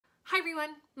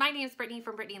everyone, my name is Brittany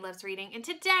from Brittany Loves Reading, and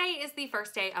today is the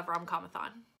first day of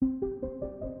Romcomathon.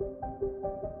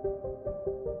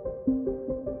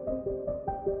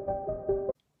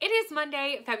 It is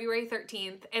Monday, February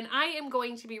 13th, and I am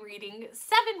going to be reading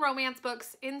 7 romance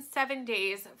books in 7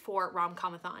 days for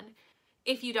Romcomathon.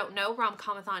 If you don't know,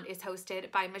 Romcomathon is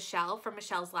hosted by Michelle from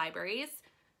Michelle's Libraries,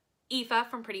 Aoife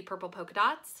from Pretty Purple Polka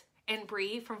Dots, and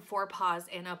Bree from Four Paws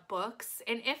in a Books.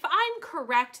 And if I'm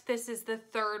correct, this is the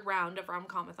 3rd round of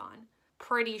Romcomathon.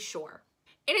 Pretty sure.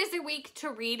 It is a week to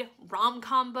read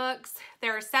rom-com books.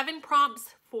 There are 7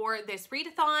 prompts for this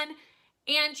readathon,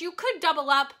 and you could double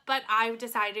up, but I've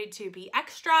decided to be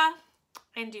extra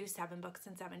and do 7 books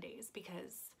in 7 days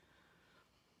because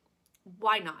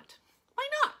why not? Why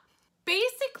not?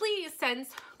 Basically, since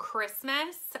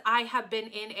Christmas, I have been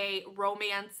in a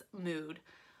romance mood.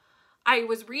 I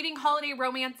was reading holiday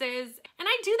romances, and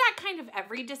I do that kind of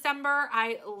every December.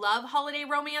 I love holiday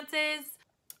romances,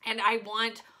 and I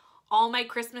want all my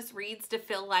Christmas reads to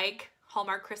feel like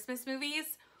Hallmark Christmas movies.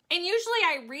 And usually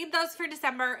I read those for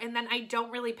December, and then I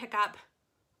don't really pick up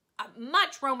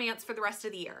much romance for the rest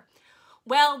of the year.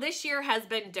 Well, this year has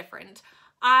been different.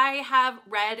 I have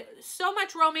read so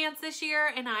much romance this year,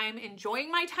 and I'm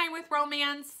enjoying my time with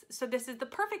romance, so this is the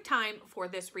perfect time for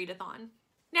this readathon.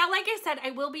 Now, like I said,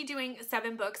 I will be doing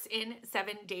 7 books in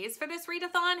 7 days for this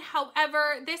readathon.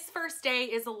 However, this first day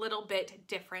is a little bit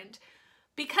different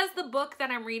because the book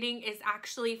that I'm reading is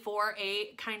actually for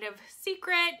a kind of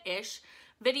secret-ish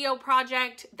video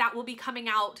project that will be coming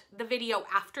out the video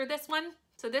after this one.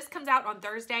 So this comes out on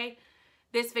Thursday.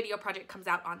 This video project comes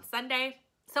out on Sunday.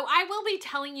 So I will be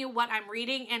telling you what I'm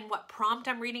reading and what prompt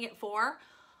I'm reading it for.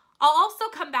 I'll also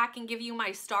come back and give you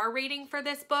my star rating for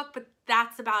this book, but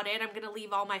that's about it. I'm going to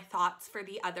leave all my thoughts for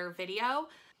the other video.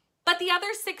 But the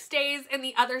other 6 days and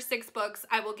the other 6 books,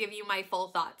 I will give you my full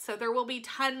thoughts. So there will be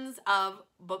tons of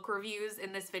book reviews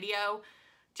in this video,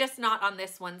 just not on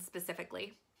this one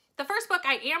specifically. The first book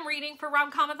I am reading for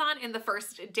Romcomathon and the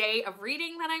first day of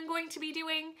reading that I'm going to be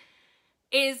doing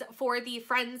is for the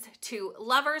Friends to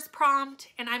Lovers prompt,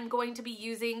 and I'm going to be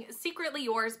using Secretly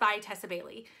Yours by Tessa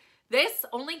Bailey. This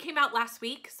only came out last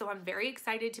week, so I'm very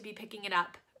excited to be picking it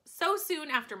up so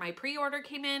soon after my pre-order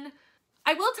came in.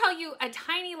 I will tell you a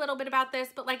tiny little bit about this,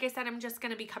 but like I said, I'm just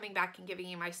going to be coming back and giving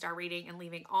you my star rating and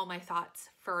leaving all my thoughts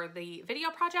for the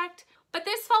video project. But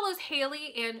this follows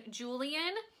Haley and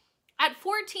Julian. At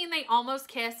 14, they almost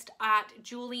kissed at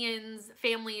Julian's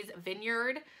family's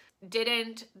vineyard.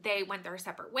 Didn't. They went their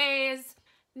separate ways.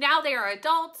 Now they are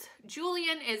adults.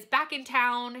 Julian is back in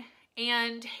town,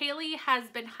 and Haley has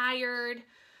been hired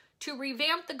to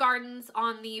revamp the gardens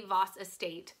on the Voss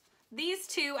estate. These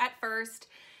two, at first,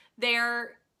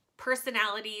 their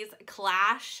personalities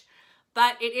clash,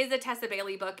 but it is a Tessa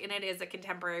Bailey book, and it is a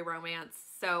contemporary romance,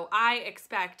 so I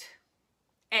expect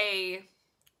a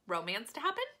romance to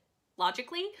happen,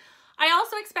 logically. I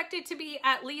also expect it to be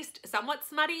at least somewhat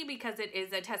smutty because it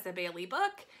is a Tessa Bailey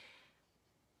book,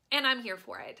 and I'm here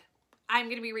for it. I'm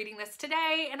going to be reading this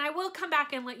today, and I will come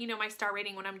back and let you know my star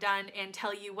rating when I'm done and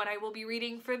tell you what I will be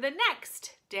reading for the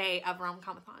next day of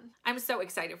Romcomathon. I'm so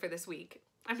excited for this week.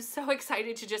 I'm so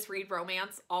excited to just read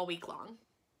romance all week long.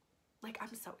 Like,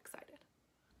 I'm so excited.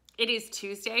 It is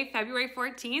Tuesday, February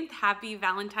 14th. Happy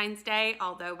Valentine's Day,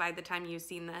 although by the time you've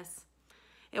seen this,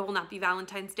 it will not be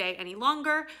Valentine's Day any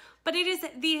longer, but it is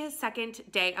the 2nd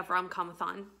day of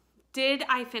Romcomathon. Did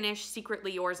I finish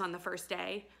Secretly Yours on the first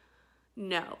day?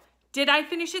 No. Did I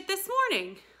finish it this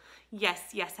morning?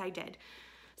 Yes, I did.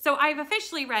 So I've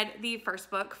officially read the first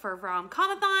book for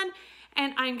Romcomathon,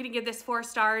 and I'm going to give this 4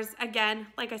 stars. Again,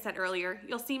 like I said earlier,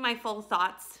 you'll see my full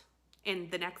thoughts in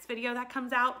the next video that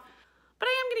comes out. But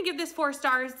I am going to give this 4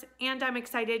 stars, and I'm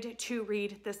excited to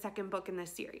read the 2nd book in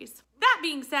this series. That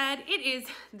being said, it is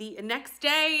the next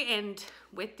day, and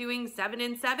with doing 7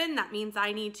 and 7, that means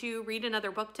I need to read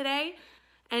another book today.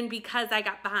 And because I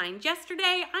got behind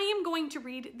yesterday, I am going to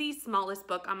read the smallest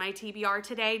book on my TBR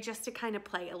today just to kind of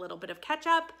play a little bit of catch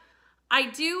up. I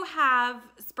do have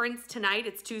sprints tonight.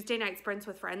 It's Tuesday night sprints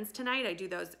with friends tonight. I do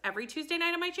those every Tuesday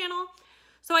night on my channel.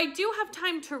 So I do have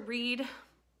time to read,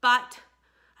 but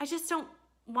I just don't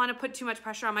want to put too much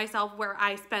pressure on myself where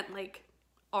I spent like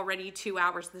already 2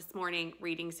 hours this morning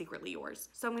reading Secretly Yours.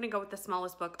 So I'm going to go with the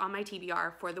smallest book on my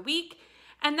TBR for the week.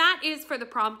 And that is for the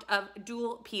prompt of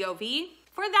dual POV.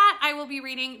 For that, I will be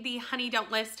reading The Honey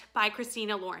Don't List by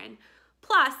Christina Lauren.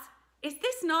 Plus, is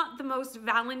this not the most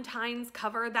Valentine's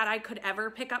cover that I could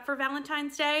ever pick up for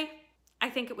Valentine's Day? I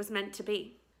think it was meant to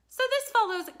be. So this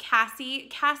follows Cassie.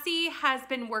 Cassie has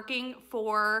been working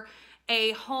for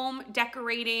a home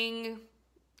decorating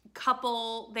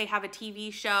couple. They have a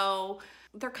TV show.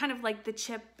 They're kind of like the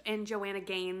Chip and Joanna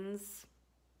Gaines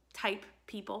type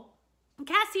people.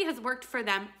 Cassie has worked for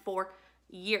them for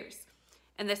years.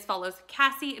 And this follows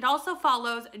Cassie. It also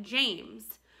follows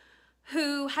James,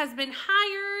 who has been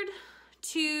hired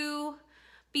to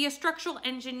be a structural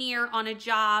engineer on a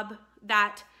job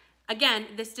that, again,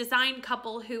 this design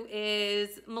couple who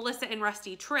is Melissa and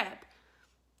Rusty Tripp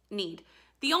need.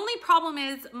 The only problem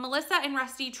is Melissa and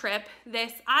Rusty Tripp,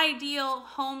 this ideal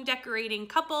home decorating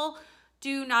couple,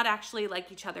 do not actually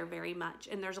like each other very much.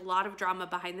 And there's a lot of drama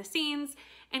behind the scenes,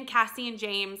 and Cassie and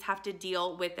James have to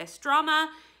deal with this drama.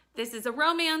 This is a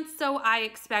romance, so I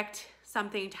expect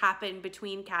something to happen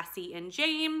between Cassie and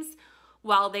James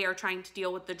while they are trying to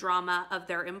deal with the drama of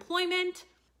their employment.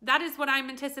 That is what I'm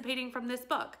anticipating from this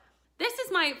book. This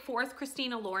is my 4th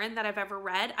Christina Lauren that I've ever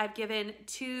read. I've given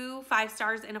 2 5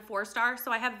 stars and a 4 star,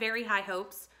 so I have very high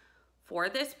hopes for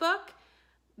this book.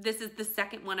 This is the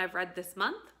 2nd one I've read this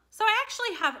month. So I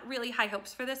actually have really high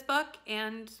hopes for this book,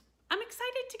 and I'm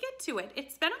excited to get to it.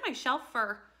 It's been on my shelf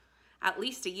for at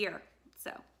least a year,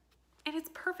 and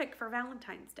it's perfect for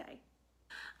Valentine's Day.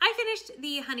 I finished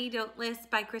the Honey Don't List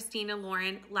by Christina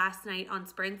Lauren last night on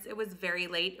Sprints. It was very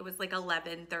late. It was like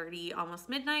 11:30, almost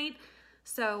midnight.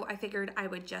 So I figured I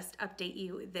would just update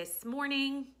you this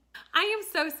morning. I am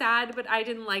so sad, but I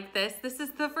didn't like this. This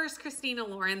is the first Christina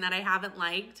Lauren that I haven't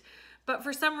liked, but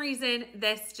for some reason,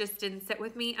 this just didn't sit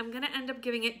with me. I'm gonna end up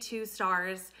giving it 2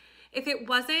 stars. If it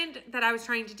wasn't that I was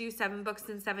trying to do 7 books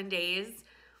in 7 days,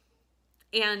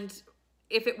 and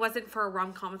if it wasn't for a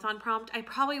Romcomathon prompt, I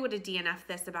probably would have DNF'd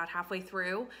this about halfway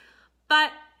through,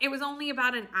 but it was only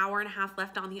about an hour and a half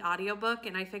left on the audiobook,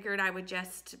 and I figured I would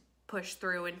just push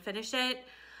through and finish it.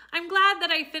 I'm glad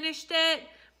that I finished it,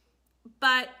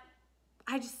 but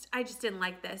I just didn't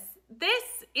like this.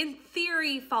 This, in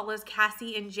theory, follows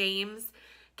Cassie and James.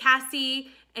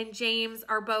 Cassie and James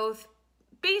are both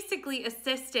basically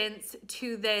assistants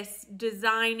to this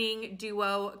designing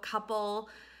duo couple,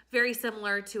 very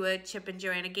similar to a Chip and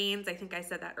Joanna Gaines, I think I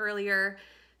said that earlier,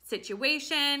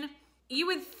 situation. You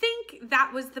would think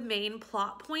that was the main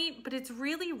plot point, but it's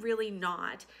really, really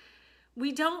not.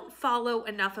 We don't follow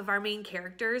enough of our main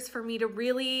characters for me to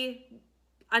really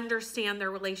understand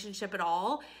their relationship at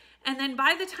all. And then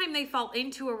by the time they fall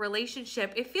into a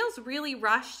relationship, it feels really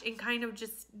rushed and kind of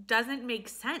just doesn't make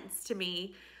sense to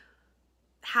me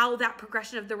how that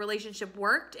progression of the relationship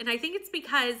worked. And I think it's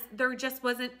because there just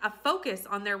wasn't a focus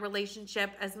on their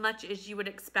relationship as much as you would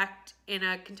expect in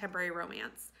a contemporary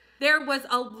romance. There was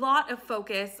a lot of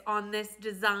focus on this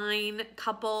design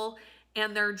couple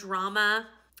and their drama.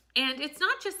 And it's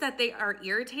not just that they are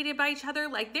irritated by each other,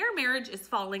 like their marriage is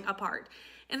falling apart.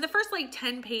 In the first like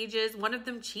 10 pages, one of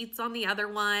them cheats on the other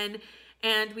one,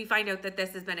 and we find out that this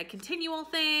has been a continual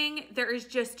thing. There is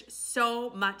just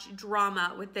so much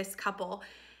drama with this couple,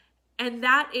 and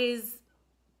that is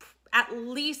at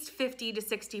least 50 to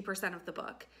 60% of the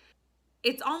book.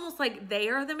 It's almost like they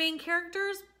are the main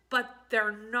characters, but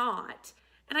they're not.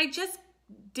 And I just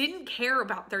didn't care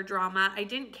about their drama. I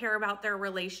didn't care about their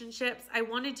relationships. I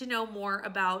wanted to know more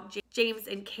about James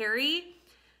and Carrie,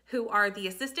 who are the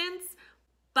assistants,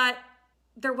 but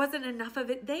there wasn't enough of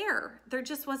it there. There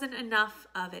just wasn't enough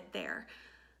of it there.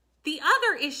 The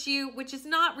other issue, which is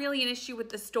not really an issue with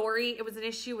the story, it was an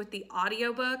issue with the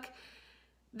audiobook.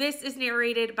 This is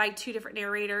narrated by 2 different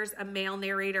narrators, a male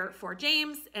narrator for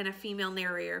James and a female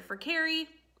narrator for Carrie.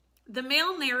 The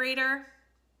male narrator,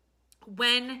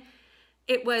 when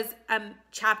it was a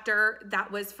chapter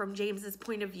that was from James's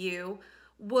point of view,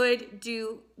 would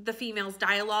do the female's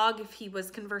dialogue if he was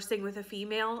conversing with a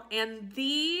female. And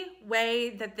the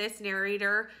way that this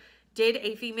narrator did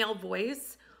a female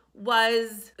voice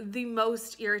was the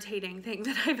most irritating thing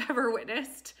that I've ever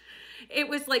witnessed. It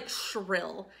was like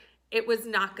shrill. It was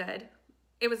not good.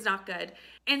 It was not good.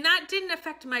 And that didn't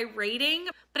affect my rating,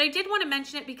 but I did want to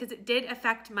mention it because it did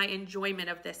affect my enjoyment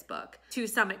of this book to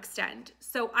some extent.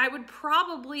 So I would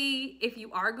probably, if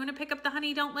you are going to pick up the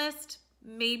Honey Don't List,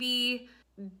 maybe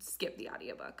skip the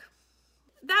audiobook.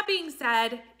 That being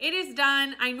said, it is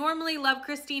done. I normally love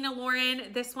Christina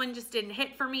Lauren. This one just didn't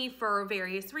hit for me for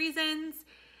various reasons.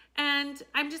 And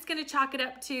I'm just going to chalk it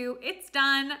up to it's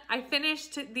done. I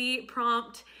finished the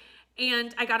prompt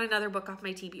and I got another book off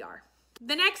my TBR.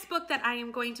 The next book that I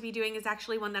am going to be doing is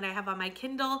actually one that I have on my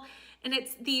Kindle, and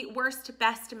it's The Worst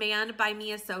Best Man by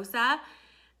Mia Sosa.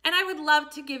 And I would love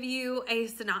to give you a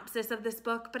synopsis of this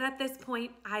book, but at this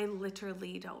point, I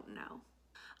literally don't know.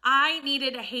 I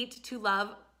needed a hate to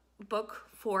love book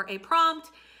for a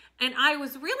prompt, and I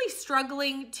was really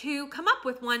struggling to come up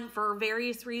with one for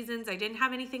various reasons. I didn't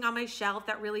have anything on my shelf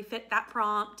that really fit that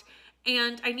prompt,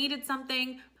 and I needed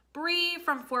something Bree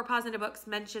from Four Positive Books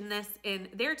mentioned this in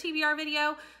their TBR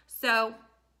video, so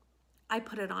I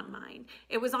put it on mine.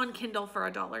 It was on Kindle for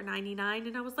 $1.99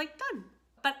 and I was like, done.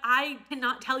 But I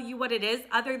cannot tell you what it is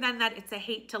other than that it's a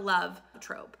hate to love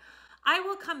trope. I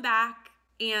will come back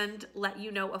and let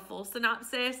you know a full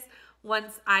synopsis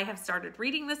once I have started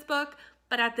reading this book,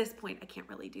 but at this point I can't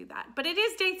really do that. But it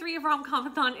is day 3 of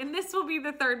Romcomathon, and this will be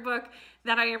the 3rd book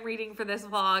that I am reading for this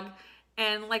vlog.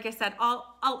 And like I said,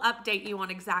 I'll update you on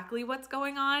exactly what's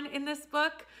going on in this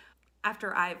book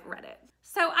after I've read it.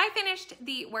 So I finished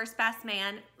The Worst Best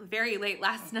Man very late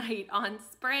last night on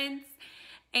sprints.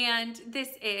 And this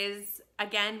is,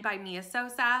 again, by Mia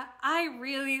Sosa. I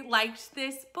really liked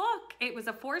this book. It was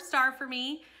a 4-star for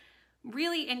me.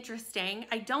 Really interesting.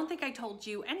 I don't think I told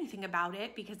you anything about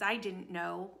it because I didn't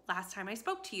know last time I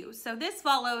spoke to you. So this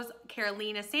follows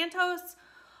Carolina Santos,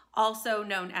 also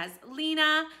known as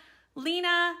Lena.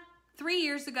 Lena, 3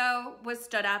 years ago, was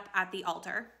stood up at the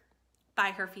altar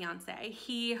by her fiance.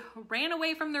 He ran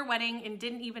away from their wedding and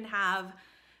didn't even have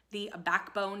the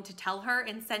backbone to tell her,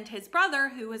 and sent his brother,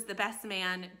 who was the best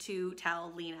man, to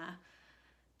tell Lena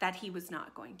that he was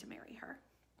not going to marry her.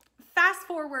 Fast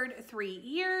forward 3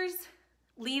 years,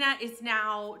 Lena is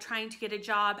now trying to get a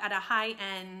job at a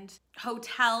high-end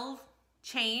hotel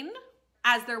chain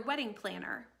as their wedding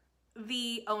planner.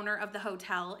 The owner of the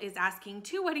hotel is asking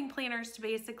 2 wedding planners to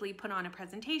basically put on a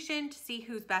presentation to see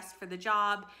who's best for the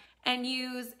job and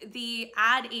use the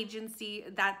ad agency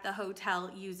that the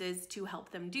hotel uses to help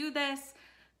them do this.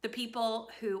 The people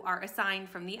who are assigned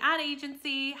from the ad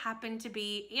agency happen to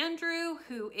be Andrew,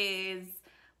 who is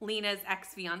Lena's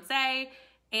ex-fiance,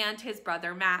 and his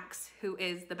brother Max, who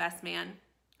is the best man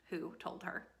who told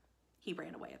her he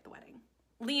ran away at the wedding.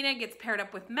 Lena gets paired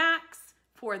up with Max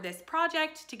for this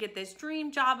project to get this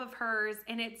dream job of hers,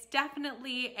 and it's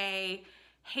definitely a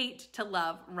hate to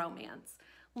love romance.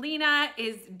 Lena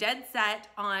is dead set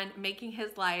on making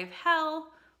his life hell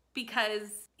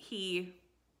because he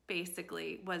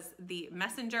basically was the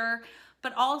messenger,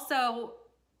 but also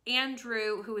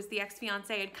Andrew, who was the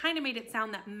ex-fiance, had kind of made it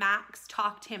sound that Max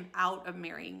talked him out of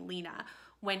marrying Lena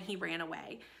when he ran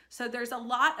away. So there's a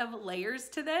lot of layers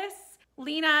to this.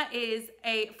 Lena is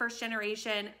a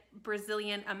first-generation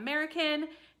Brazilian American,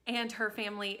 and her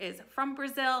family is from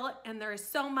Brazil, and there is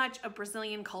so much of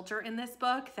Brazilian culture in this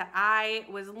book that I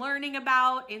was learning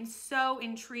about and so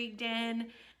intrigued in.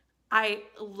 I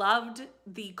loved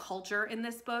the culture in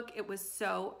this book. It was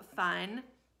so fun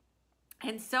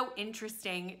and so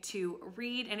interesting to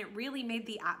read, and it really made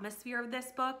the atmosphere of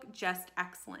this book just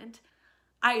excellent.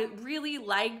 I really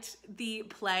liked the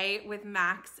play with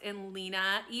Max and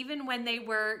Lena, even when they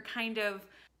were kind of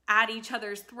at each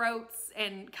other's throats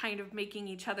and kind of making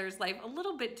each other's life a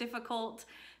little bit difficult.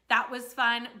 That was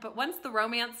fun, but once the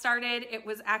romance started, it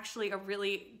was actually a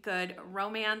really good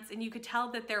romance, and you could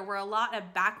tell that there were a lot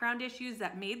of background issues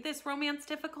that made this romance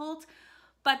difficult,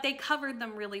 but they covered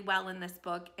them really well in this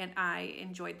book, and I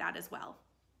enjoyed that as well.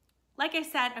 Like I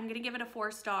said, I'm gonna give it a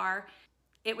 4-star.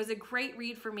 It was a great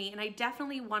read for me, and I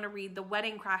definitely want to read The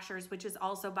Wedding Crashers, which is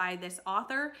also by this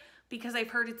author, because I've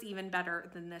heard it's even better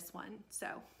than this one. So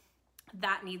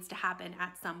that needs to happen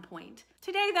at some point.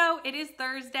 Today, though, it is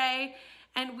Thursday,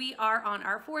 and we are on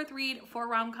our 4th read for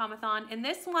Romcomathon, and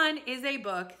this one is a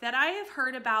book that I have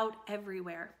heard about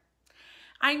everywhere.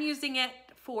 I'm using it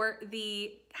for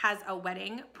has a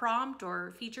wedding prompt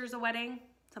or features a wedding,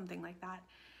 something like that.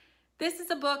 This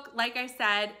is a book, like I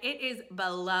said, it is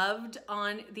beloved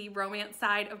on the romance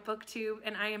side of BookTube,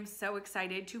 and I am so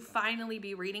excited to finally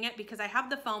be reading it because I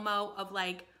have the FOMO of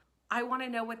like, I want to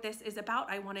know what this is about.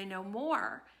 I want to know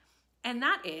more. And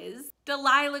that is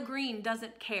Delilah Green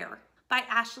Doesn't Care by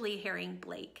Ashley Herring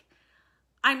Blake.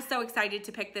 I'm so excited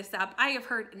to pick this up. I have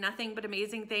heard nothing but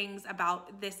amazing things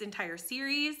about this entire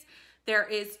series. There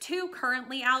is 2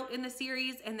 currently out in the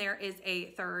series, and there is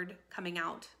a 3rd coming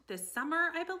out this summer,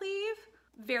 I believe.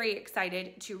 Very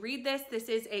excited to read this. This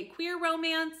is a queer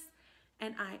romance,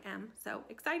 and I am so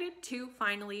excited to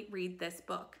finally read this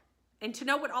book and to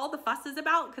know what all the fuss is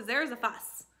about, because there's a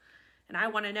fuss, and I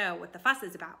want to know what the fuss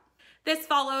is about. This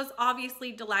follows,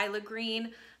 obviously, Delilah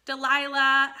Green.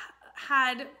 Delilah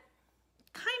had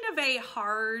kind of a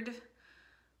hard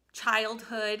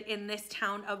childhood in this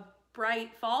town of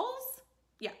Bright Falls.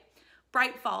 Yeah,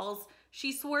 Bright Falls.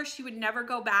 She swore she would never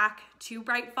go back to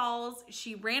Bright Falls.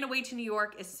 She ran away to New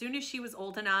York as soon as she was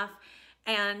old enough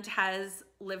and has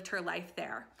lived her life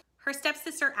there. Her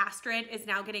stepsister Astrid is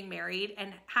now getting married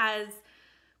and has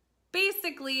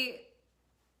basically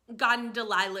gotten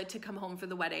Delilah to come home for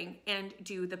the wedding and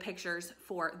do the pictures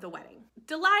for the wedding.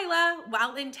 Delilah,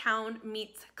 while in town,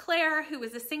 meets Claire, who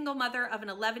is a single mother of an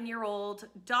 11-year-old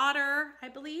daughter, I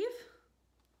believe.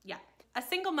 Yeah, a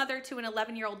single mother to an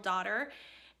 11-year-old daughter,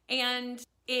 and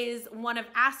is one of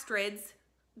Astrid's,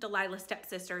 Delilah's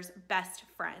stepsister's, best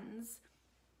friends.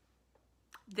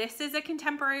 This is a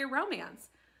contemporary romance.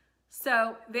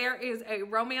 So there is a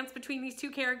romance between these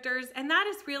two characters, and that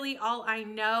is really all I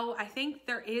know. I think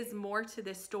there is more to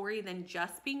this story than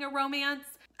just being a romance.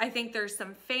 I think there's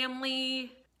some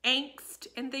family angst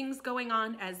and things going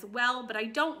on as well, but I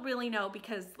don't really know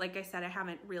because, like I said, I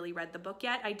haven't really read the book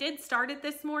yet. I did start it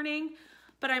this morning,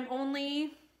 but I'm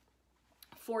only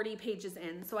 40 pages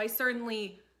in, so I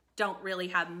certainly don't really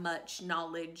have much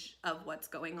knowledge of what's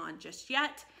going on just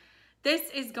yet. This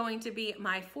is going to be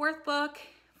my 4th book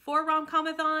for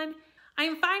Romcomathon. I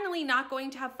am finally not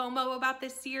going to have FOMO about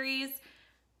this series,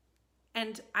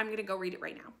 and I'm gonna go read it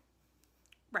right now.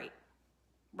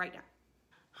 Right now.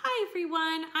 Hi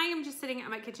everyone, I am just sitting at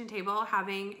my kitchen table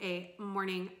having a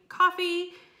morning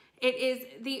coffee. It is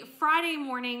the Friday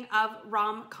morning of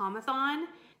Romcomathon.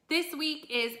 This week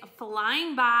is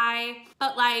flying by,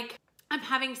 but like, I'm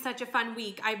having such a fun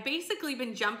week. I've basically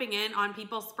been jumping in on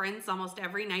people's sprints almost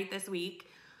every night this week,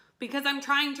 because I'm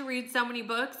trying to read so many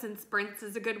books, and sprints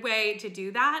is a good way to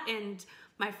do that. And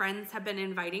my friends have been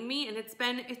inviting me, and it's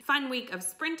been a fun week of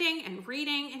sprinting and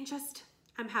reading, and just,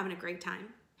 I'm having a great time.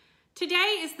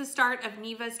 Today is the start of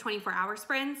Neva's 24-hour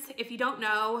sprints. If you don't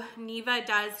know, Neva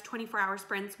does 24-hour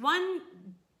sprints, one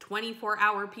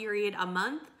 24-hour period a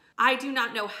month. I do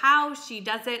not know how she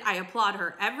does it. I applaud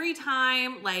her every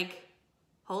time, like,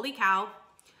 holy cow.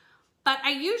 But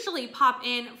I usually pop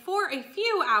in for a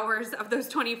few hours of those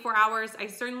 24 hours. I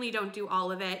certainly don't do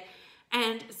all of it,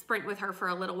 and sprint with her for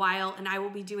a little while, and I will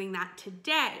be doing that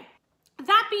today.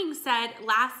 That being said,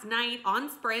 last night on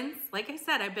sprints, like I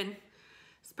said, I've been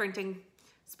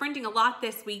sprinting a lot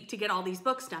this week to get all these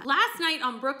books done. Last night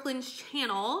on Brooklyn's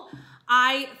channel,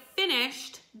 I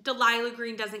finished Delilah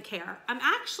Green Doesn't Care. I'm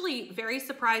actually very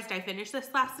surprised I finished this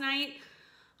last night.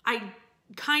 I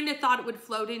kind of thought it would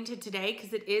float into today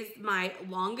because it is my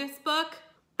longest book,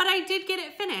 but I did get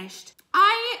it finished.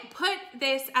 I put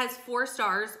this as 4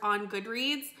 stars on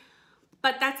Goodreads,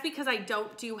 but that's because I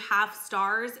don't do half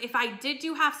stars. If I did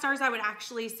do half stars, I would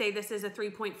actually say this is a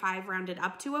 3.5 rounded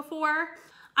up to a 4.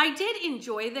 I did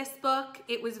enjoy this book.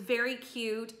 It was very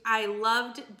cute. I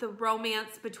loved the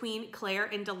romance between Claire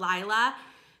and Delilah.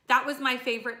 That was my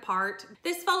favorite part.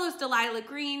 This follows Delilah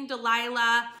Green.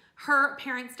 Delilah, her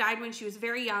parents died when she was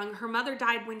very young. Her mother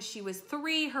died when she was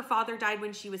 3. Her father died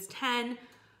when she was 10.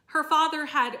 Her father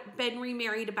had been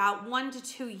remarried about 1 to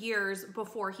 2 years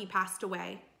before he passed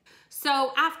away.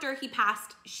 So after he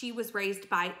passed, she was raised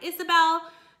by Isabel,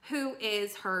 who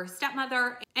is her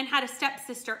stepmother, and had a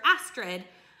stepsister, Astrid,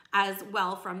 as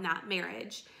well from that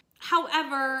marriage.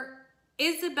 However,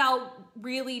 Isabel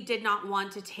really did not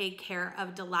want to take care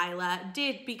of Delilah,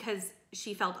 did because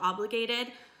she felt obligated,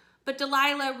 but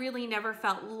Delilah really never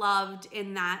felt loved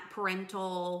in that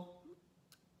parental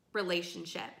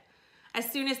relationship. As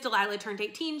soon as Delilah turned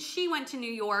 18, she went to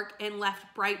New York and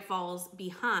left Bright Falls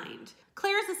behind.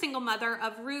 Claire is a single mother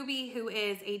of Ruby, who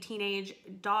is a teenage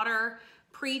daughter,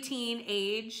 preteen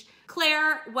age.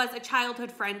 Claire was a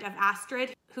childhood friend of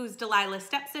Astrid, who's Delilah's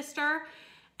stepsister,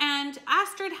 and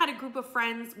Astrid had a group of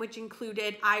friends which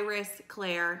included Iris,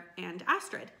 Claire, and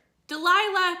Astrid.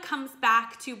 Delilah comes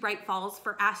back to Bright Falls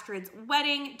for Astrid's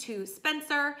wedding to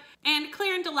Spencer, and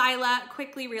Claire and Delilah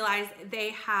quickly realize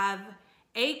they have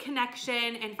a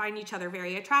connection and find each other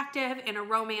very attractive, and a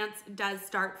romance does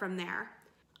start from there.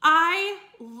 I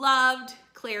loved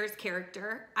Claire's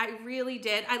character. I really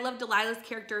did. I loved Delilah's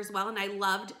character as well, and I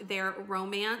loved their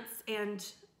romance and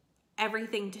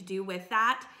everything to do with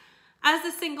that. As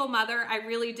a single mother, I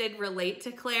really did relate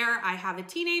to Claire. I have a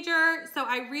teenager, so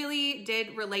I really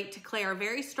did relate to Claire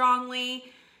very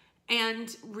strongly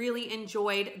and really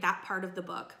enjoyed that part of the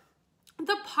book.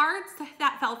 The parts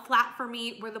that fell flat for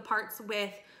me were the parts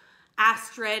with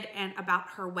Astrid and about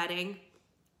her wedding.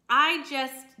 I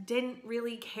just didn't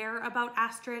really care about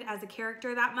Astrid as a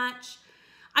character that much.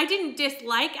 I didn't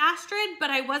dislike Astrid,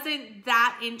 but I wasn't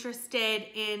that interested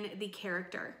in the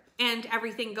character and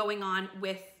everything going on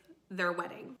with their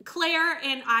wedding. Claire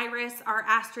and Iris are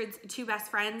Astrid's 2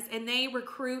 best friends, and they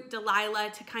recruit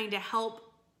Delilah to kind of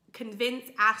help convince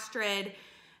Astrid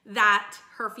that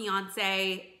her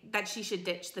fiance, that she should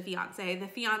ditch the fiance. The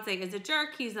fiance is a jerk,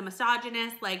 he's a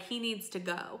misogynist, like he needs to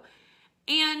go.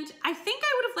 And I think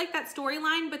I would have liked that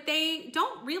storyline, but they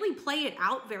don't really play it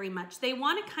out very much. They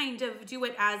want to kind of do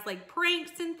it as like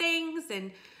pranks and things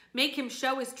and make him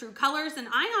show his true colors. And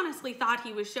I honestly thought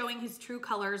he was showing his true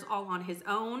colors all on his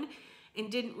own and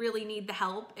didn't really need the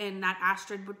help, and that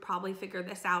Astrid would probably figure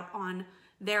this out on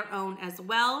their own as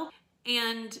well,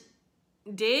 and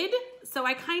did. So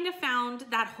I kind of found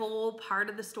that whole part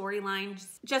of the storyline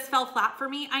just fell flat for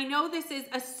me. I know this is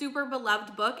a super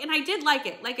beloved book, and I did like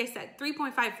it. Like I said,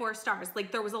 3.54 stars.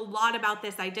 Like, there was a lot about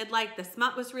this I did like. The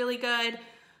smut was really good.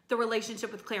 The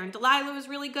relationship with Claire and Delilah was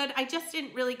really good. I just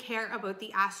didn't really care about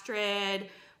the Astrid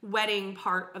wedding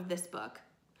part of this book.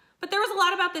 But there was a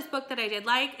lot about this book that I did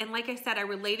like, and like I said, I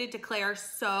related to Claire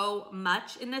so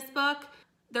much in this book.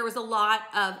 There was a lot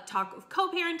of talk of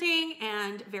co-parenting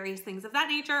and various things of that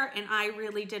nature, and I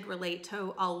really did relate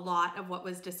to a lot of what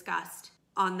was discussed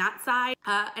on that side.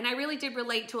 And I really did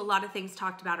relate to a lot of things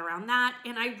talked about around that,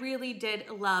 and I really did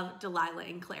love Delilah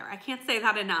and Claire. I can't say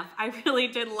that enough. I really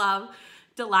did love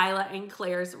Delilah and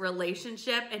Claire's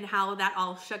relationship and how that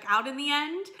all shook out in the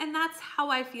end. And that's how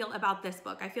I feel about this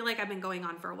book. I feel like I've been going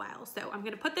on for a while. So I'm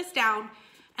gonna put this down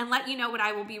and let you know what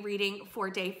I will be reading for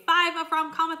day 5 of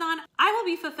Romcomathon. I will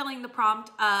be fulfilling the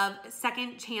prompt of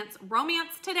Second Chance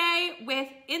Romance today with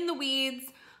In the Weeds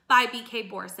by B.K.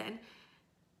 Borson.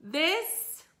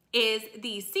 This is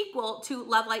the sequel to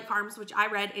Love Light Farms, which I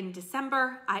read in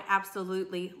December. I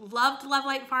absolutely loved Love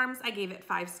Light Farms. I gave it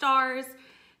 5 stars.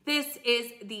 This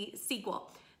is the sequel.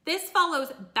 This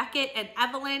follows Beckett and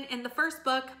Evelyn. In the first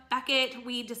book, Beckett,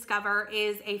 we discover,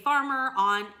 is a farmer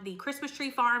on the Christmas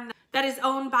tree farm that is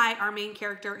owned by our main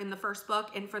character in the first book.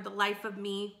 And for the life of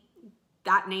me,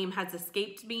 that name has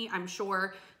escaped me. I'm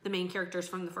sure the main characters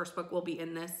from the first book will be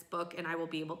in this book, and I will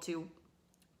be able to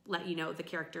let you know the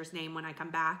character's name when I come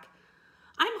back.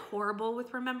 I'm horrible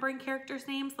with remembering characters'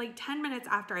 names. Like 10 minutes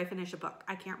after I finish a book,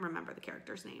 I can't remember the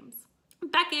characters' names.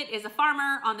 Beckett is a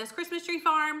farmer on this Christmas tree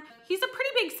farm. He's a pretty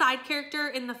big side character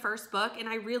in the first book, and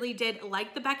I really did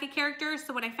like the Beckett character.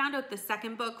 So when I found out the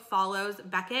second book follows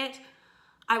Beckett,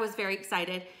 I was very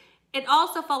excited. It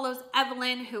also follows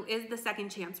Evelyn, who is the Second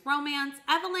Chance Romance.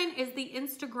 Evelyn is the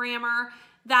Instagrammer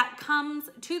that comes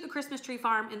to the Christmas tree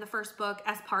farm in the first book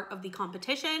as part of the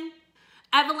competition.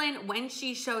 Evelyn, when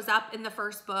she shows up in the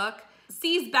first book,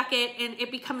 sees Beckett, and it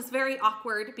becomes very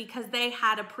awkward because they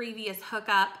had a previous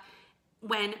hookup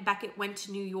when Beckett went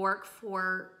to New York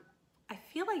for, I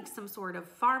feel like, some sort of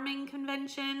farming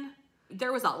convention.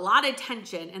 There was a lot of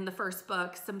tension in the first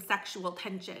book, some sexual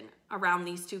tension around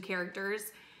these two characters.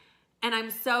 And I'm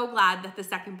so glad that the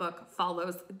second book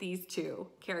follows these two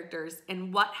characters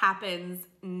and what happens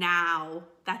now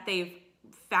that they've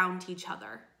found each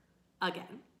other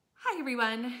again. Hi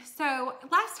everyone. So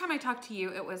last time I talked to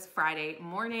you, it was Friday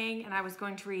morning, and I was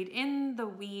going to read In the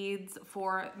Weeds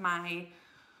for my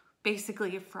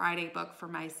basically a Friday book for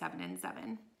my 7 and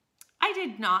 7. I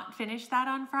did not finish that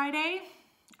on Friday.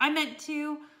 I meant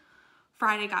to.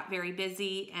 Friday got very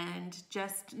busy and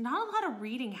just not a lot of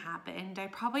reading happened. I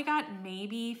probably got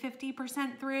maybe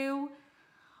 50% through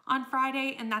on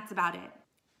Friday, and that's about it.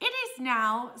 It is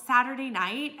now Saturday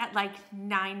night at like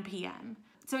 9 p.m.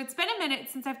 So it's been a minute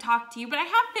since I've talked to you, but I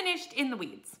have finished In the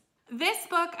Weeds. This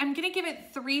book, I'm gonna give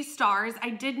it 3 stars. I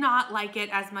did not like it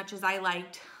as much as I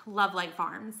liked Love Light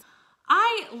Farms.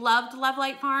 I loved Love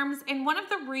Light Farms, and one of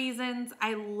the reasons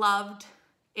I loved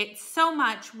it so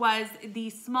much was the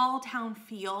small town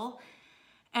feel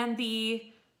and the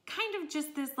kind of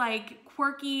just this like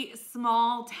quirky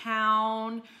small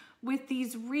town with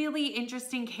these really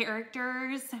interesting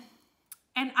characters.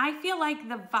 And I feel like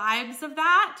the vibes of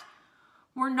that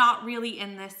were not really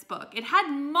in this book. It had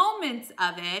moments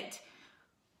of it,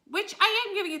 which I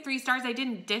am giving it 3 stars. I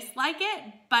didn't dislike it,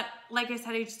 but like I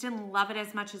said, I just didn't love it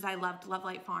as much as I loved Love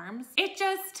Light Farms.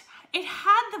 It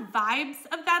had the vibes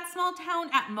of that small town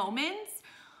at moments,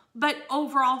 but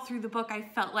overall through the book, I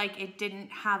felt like it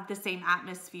didn't have the same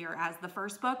atmosphere as the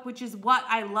first book, which is what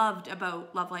I loved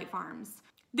about Love Light Farms.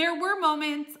 There were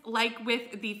moments like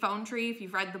with the phone tree. If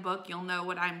you've read the book, you'll know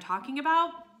what I'm talking about,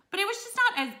 but it was just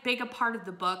not as big a part of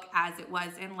the book as it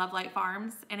was in Love Light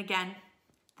Farms. And again,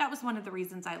 that was one of the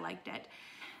reasons I liked it.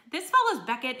 This follows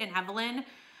Beckett and Evelyn.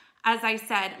 As I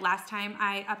said last time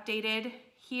I updated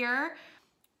here,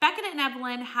 Beckett and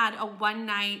Evelyn had a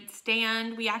one-night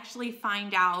stand. We actually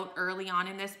find out early on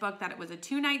in this book that it was a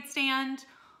 2-night stand.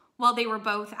 While they were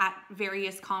both at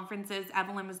various conferences,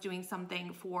 Evelyn was doing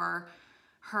something for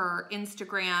her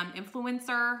Instagram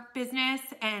influencer business,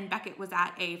 and Beckett was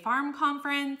at a farm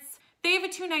conference. They have a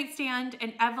 2-night stand,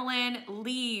 and Evelyn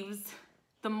leaves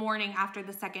the morning after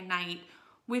the second night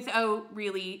without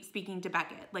really speaking to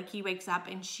Beckett. Like, he wakes up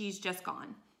and she's just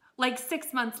gone. Like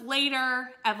 6 months later,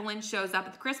 Evelyn shows up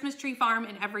at the Christmas tree farm,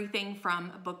 and everything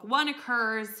from book 1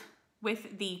 occurs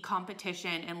with the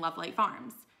competition in Love Light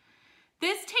Farms.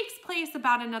 This takes place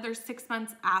about another 6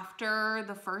 months after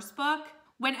the first book,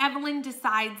 when Evelyn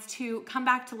decides to come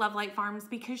back to Love Light Farms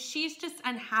because she's just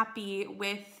unhappy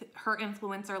with her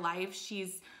influencer life.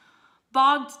 She's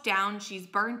bogged down, she's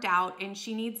burnt out, and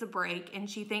she needs a break, and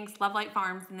she thinks Love Light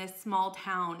Farms in this small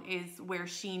town is where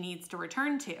she needs to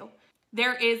return to.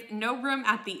 There is no room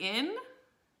at the inn,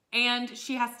 and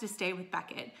she has to stay with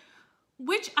Beckett,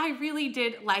 which I really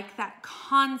did like that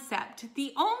concept.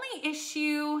 The only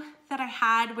issue that I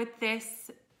had with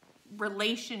this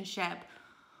relationship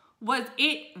was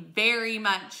it very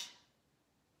much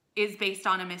is based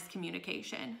on a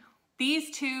miscommunication.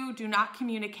 These two do not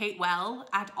communicate well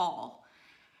at all.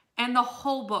 And the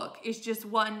whole book is just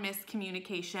one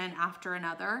miscommunication after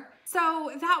another.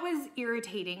 So that was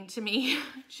irritating to me,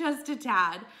 just a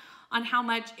tad, on how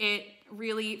much it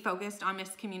really focused on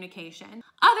miscommunication.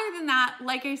 Other than that,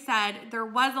 like I said, there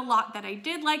was a lot that I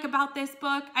did like about this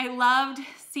book. I loved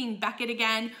seeing Beckett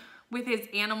again with his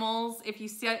animals. If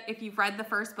you've read the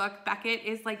first book, Beckett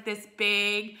is like this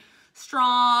big,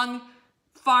 strong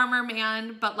farmer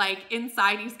man, but like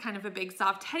inside he's kind of a big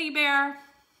soft teddy bear.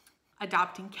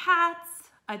 Adopting cats,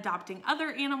 adopting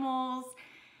other animals,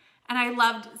 and I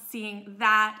loved seeing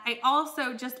that. I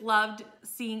also just loved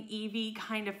seeing Evie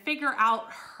kind of figure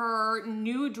out her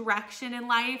new direction in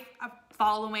life,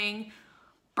 following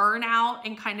burnout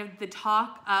and kind of the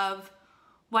talk of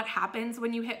what happens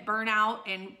when you hit burnout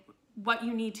and what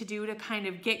you need to do to kind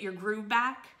of get your groove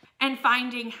back, and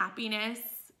finding happiness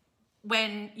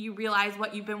when you realize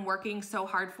what you've been working so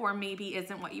hard for maybe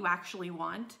isn't what you actually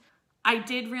want. I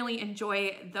did really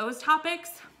enjoy those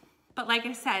topics, but like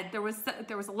I said, there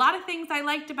was a lot of things I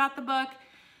liked about the book.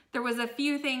 There was a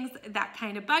few things that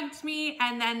kind of bugged me,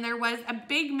 and then there was a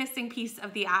big missing piece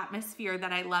of the atmosphere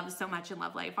that I love so much in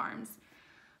Love Light Farms.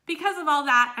 Because of all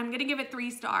that, I'm gonna give it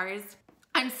 3 stars.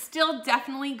 I'm still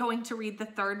definitely going to read the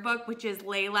third book, which is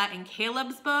Layla and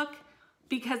Caleb's book,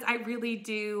 because I really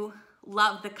do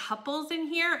love the couples in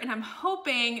here, and I'm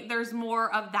hoping there's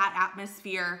more of that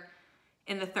atmosphere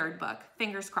in the third book.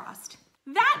 Fingers crossed.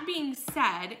 That being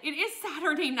said, it is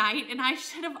Saturday night and I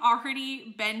should have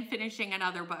already been finishing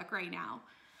another book right now.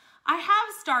 I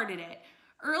have started it.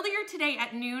 Earlier today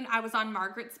at noon, I was on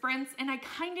Margaret Sprints and I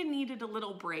kind of needed a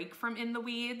little break from In the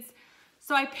Weeds.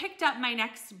 So I picked up my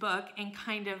next book and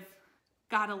kind of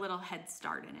got a little head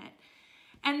start in it.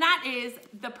 And that is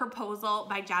The Proposal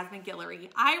by Jasmine Guillory.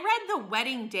 I read The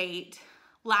Wedding Date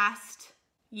last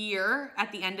year,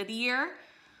 at the end of the year.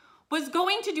 Was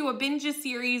going to do a binge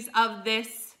series of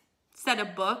this set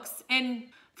of books, and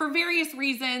for various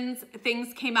reasons,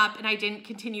 things came up and I didn't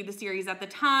continue the series at the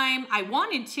time. I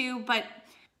wanted to, but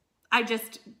I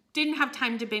just didn't have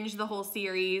time to binge the whole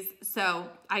series, so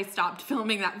I stopped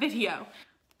filming that video.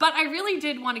 But I really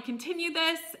did want to continue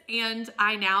this, and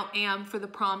I now am, for the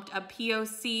prompt, a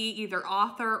POC, either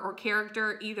author or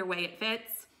character, either way it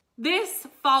fits. This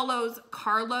follows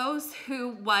Carlos,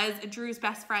 who was Drew's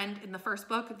best friend in the first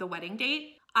book, The Wedding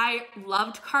Date. I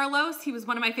loved Carlos. He was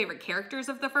one of my favorite characters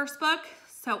of the first book,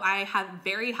 so I have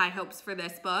very high hopes for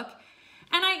this book.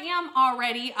 And I am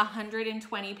already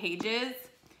 120 pages,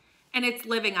 and it's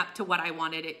living up to what I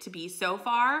wanted it to be so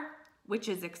far, which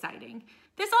is exciting.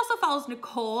 This also follows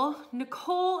Nicole.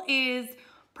 Nicole is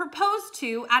proposed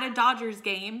to at a Dodgers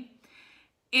game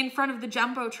in front of the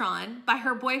Jumbotron by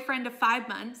her boyfriend of 5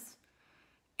 months,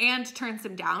 and turns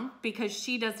him down because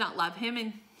she does not love him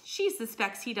and she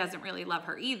suspects he doesn't really love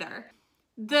her either.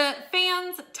 The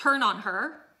fans turn on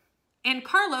her, and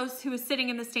Carlos, who is sitting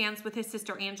in the stands with his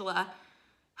sister Angela,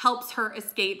 helps her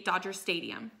escape Dodger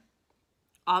Stadium.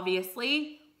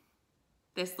 Obviously,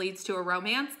 this leads to a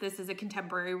romance. This is a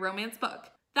contemporary romance book.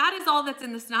 That is all that's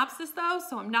in the synopsis though,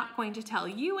 so I'm not going to tell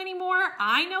you anymore.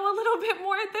 I know a little bit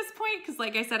more at this point because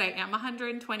like I said, I am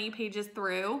 120 pages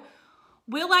through.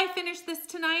 Will I finish this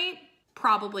tonight?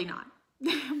 Probably not.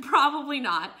 Probably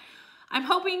not. I'm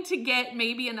hoping to get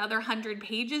maybe another 100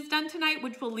 pages done tonight,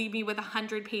 which will leave me with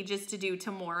 100 pages to do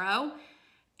tomorrow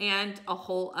and a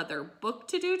whole other book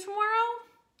to do tomorrow.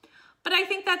 But I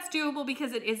think that's doable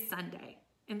because it is Sunday,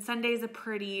 and Sunday is a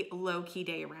pretty low-key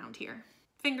day around here.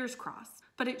 Fingers crossed,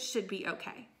 but it should be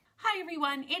okay. Hi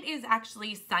everyone, it is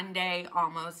actually Sunday,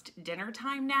 almost dinner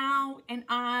time now, and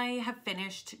I have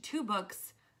finished 2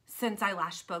 books since I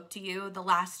last spoke to you, the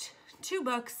last 2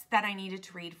 books that I needed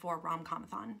to read for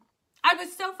Romcomathon. I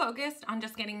was so focused on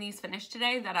just getting these finished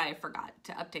today that I forgot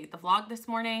to update the vlog this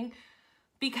morning,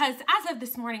 because as of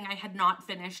this morning, I had not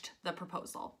finished The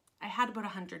Proposal. I had about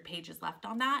 100 pages left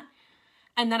on that,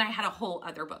 and then I had a whole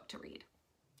other book to read.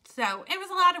 So it was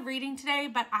a lot of reading today,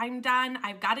 but I'm done.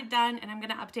 I've got it done, and I'm going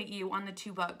to update you on the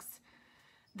 2 books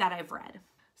that I've read.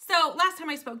 So last time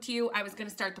I spoke to you, I was going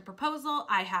to start The Proposal.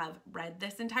 I have read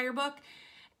this entire book.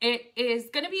 It is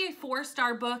going to be a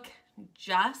 4-star book,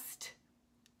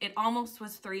 it almost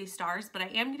was 3 stars, but I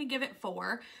am going to give it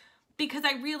 4 because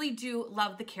I really do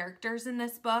love the characters in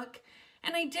this book,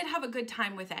 and I did have a good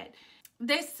time with it.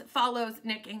 This follows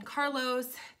Nick and Carlos.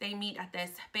 They meet at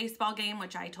this baseball game,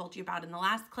 which I told you about in the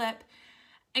last clip,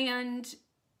 and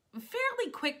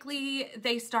fairly quickly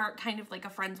they start kind of like a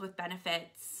friends with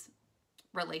benefits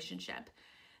relationship.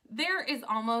 There is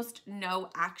almost no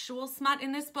actual smut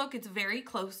in this book. It's very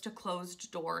close to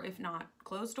closed door, if not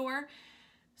closed door.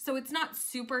 So it's not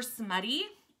super smutty,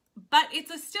 but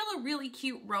it's still a really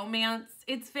cute romance.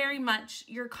 It's very much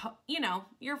your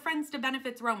friends to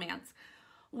benefits romance,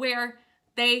 where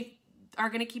they are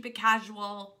going to keep it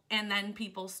casual and then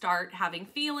people start having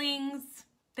feelings.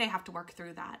 They have to work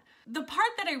through that. The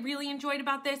part that I really enjoyed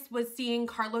about this was seeing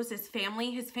Carlos's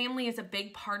family. His family is a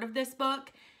big part of this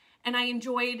book, and I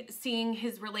enjoyed seeing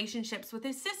his relationships with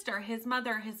his sister, his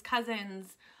mother, his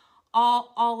cousins,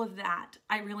 all of that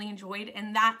I really enjoyed,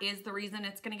 and that is the reason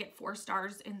it's going to get 4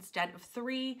 stars instead of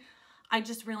 3. I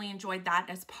just really enjoyed that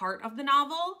as part of the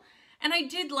novel, and I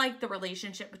did like the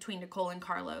relationship between Nicole and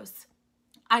Carlos.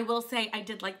 I will say I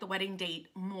did like the wedding date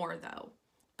more though,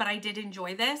 but I did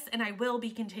enjoy this, and I will be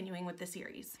continuing with the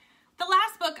series. The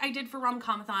last book I did for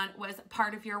Romcomathon was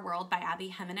Part of Your World by Abby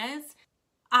Jimenez.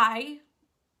 I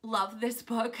love this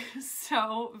book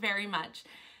so very much.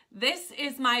 This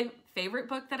is my favorite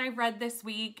book that I've read this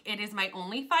week. It is my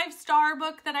only 5-star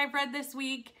book that I've read this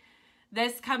week.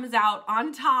 This comes out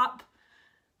on top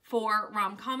for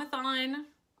Romcomathon,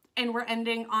 and we're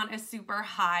ending on a super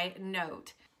high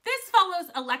note. This follows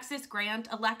Alexis Grant.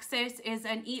 Alexis is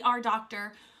an ER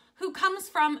doctor who comes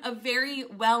from a very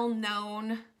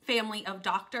well-known family of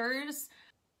doctors.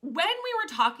 When we were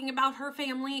talking about her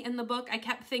family in the book, I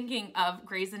kept thinking of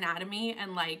Grey's Anatomy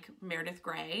and like Meredith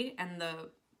Grey and the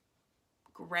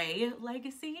Grey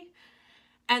legacy.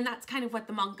 And that's kind of what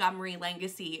the Montgomery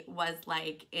legacy was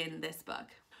like in this book.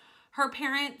 Her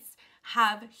parents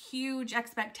have huge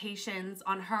expectations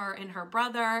on her and her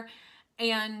brother,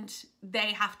 and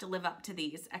they have to live up to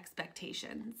these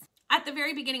expectations. At the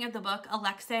very beginning of the book,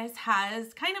 Alexis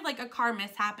has kind of like a car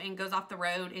mishap and goes off the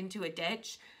road into a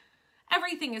ditch.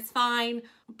 Everything is fine,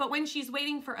 but when she's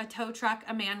waiting for a tow truck,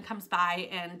 a man comes by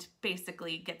and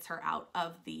basically gets her out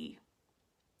of the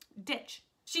ditch.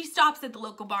 She stops at the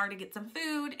local bar to get some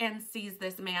food and sees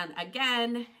this man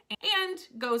again and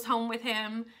goes home with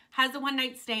him, has a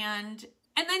one-night stand,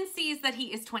 and then sees that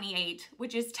he is 28,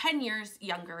 which is 10 years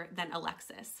younger than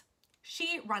Alexis.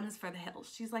 She runs for the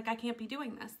hills. She's like, I can't be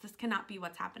doing this. This cannot be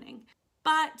what's happening.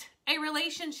 But a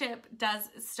relationship does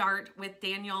start with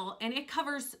Daniel, and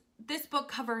this book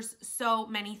covers so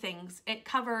many things. It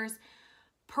covers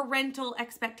parental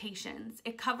expectations.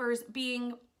 It covers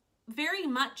being very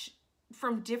much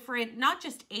from different, not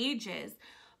just ages,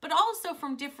 but also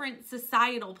from different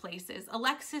societal places.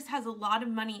 Alexis has a lot of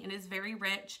money and is very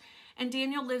rich, and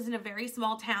Daniel lives in a very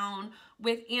small town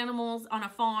with animals on a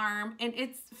farm, and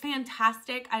it's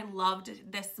fantastic. I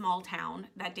loved this small town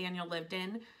that Daniel lived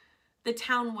in. The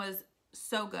town was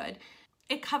so good.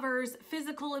 It covers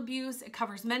physical abuse. It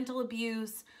covers mental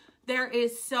abuse. There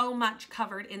is so much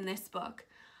covered in this book.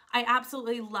 I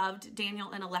absolutely loved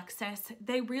Daniel and Alexis.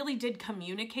 They really did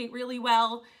communicate really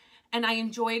well, and I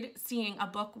enjoyed seeing a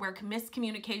book where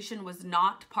miscommunication was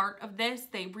not part of this.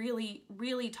 They really,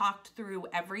 really talked through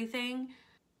everything.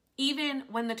 Even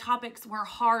when the topics were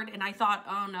hard and I thought,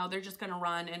 oh no, they're just going to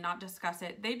run and not discuss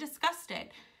it, they discussed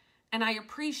it, and I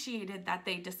appreciated that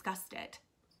they discussed it.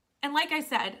 And like I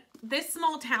said, this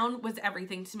small town was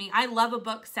everything to me. I love a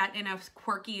book set in a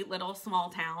quirky little small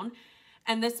town,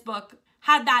 and this book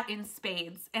had that in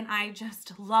spades, and I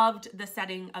just loved the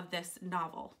setting of this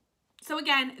novel. So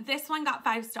again, this one got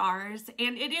 5 stars,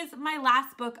 and it is my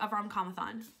last book of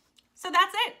Romcomathon. So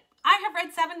that's it. I have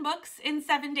read 7 books in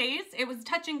 7 days. It was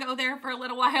touch and go there for a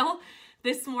little while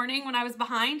this morning when I was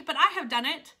behind, but I have done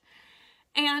it.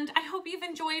 And I hope you've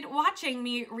enjoyed watching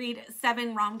me read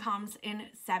 7 rom-coms in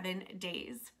 7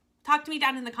 days. Talk to me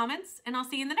down in the comments, and I'll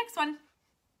see you in the next one.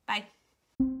 Bye.